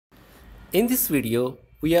In this video,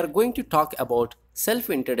 we are going to talk about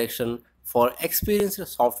self-introduction for experienced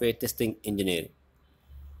software testing engineer.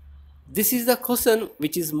 This is the question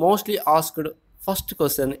which is mostly asked first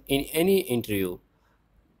question in any interview.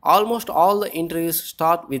 Almost all the interviews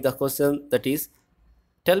start with the question that is,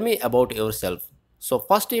 tell me about yourself. So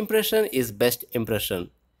first impression is best impression.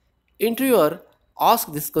 Interviewer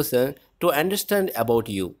asks this question to understand about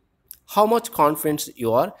you, how much confidence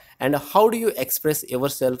you are, and how do you express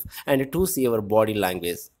yourself and to see your body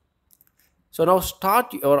language. So now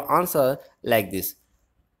start your answer like this.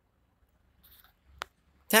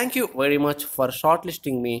 Thank you very much for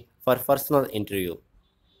shortlisting me for personal interview.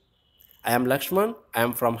 I am Lakshman. I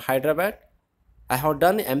am from Hyderabad. I have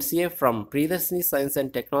done MCA from Priyadarshini Science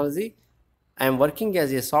and Technology. I am working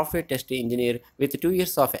as a software testing engineer with 2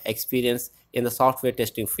 years of experience in the software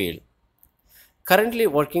testing field. Currently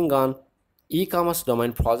working on e-commerce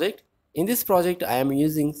domain project. In this project, I am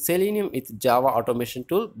using Selenium with Java automation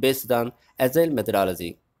tool based on agile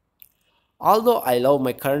methodology. Although I love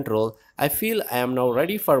my current role, I feel I am now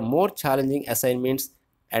ready for more challenging assignments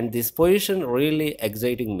and this position really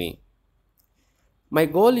exciting me. My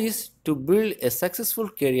goal is to build a successful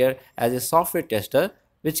career as a software tester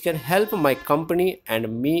which can help my company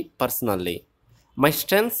and me personally. My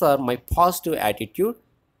strengths are my positive attitude,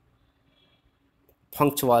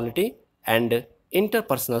 punctuality, and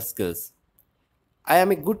interpersonal skills. I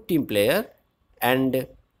am a good team player and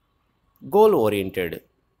goal oriented.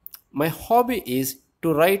 My hobby is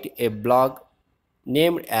to write a blog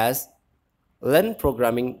named as Learn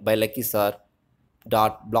Programming by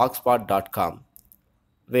LuckySir.blogspot.com,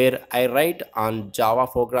 where I write on Java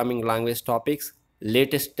programming language topics,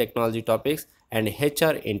 latest technology topics, and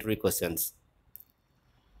HR interview questions.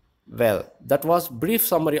 Well, that was brief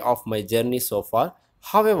summary of my journey so far.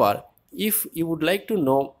 However, if you would like to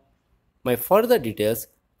know my further details,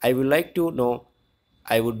 I would like to know,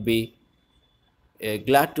 I would be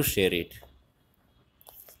glad to share it.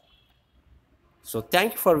 So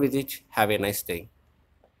thank you for visit. Have a nice day.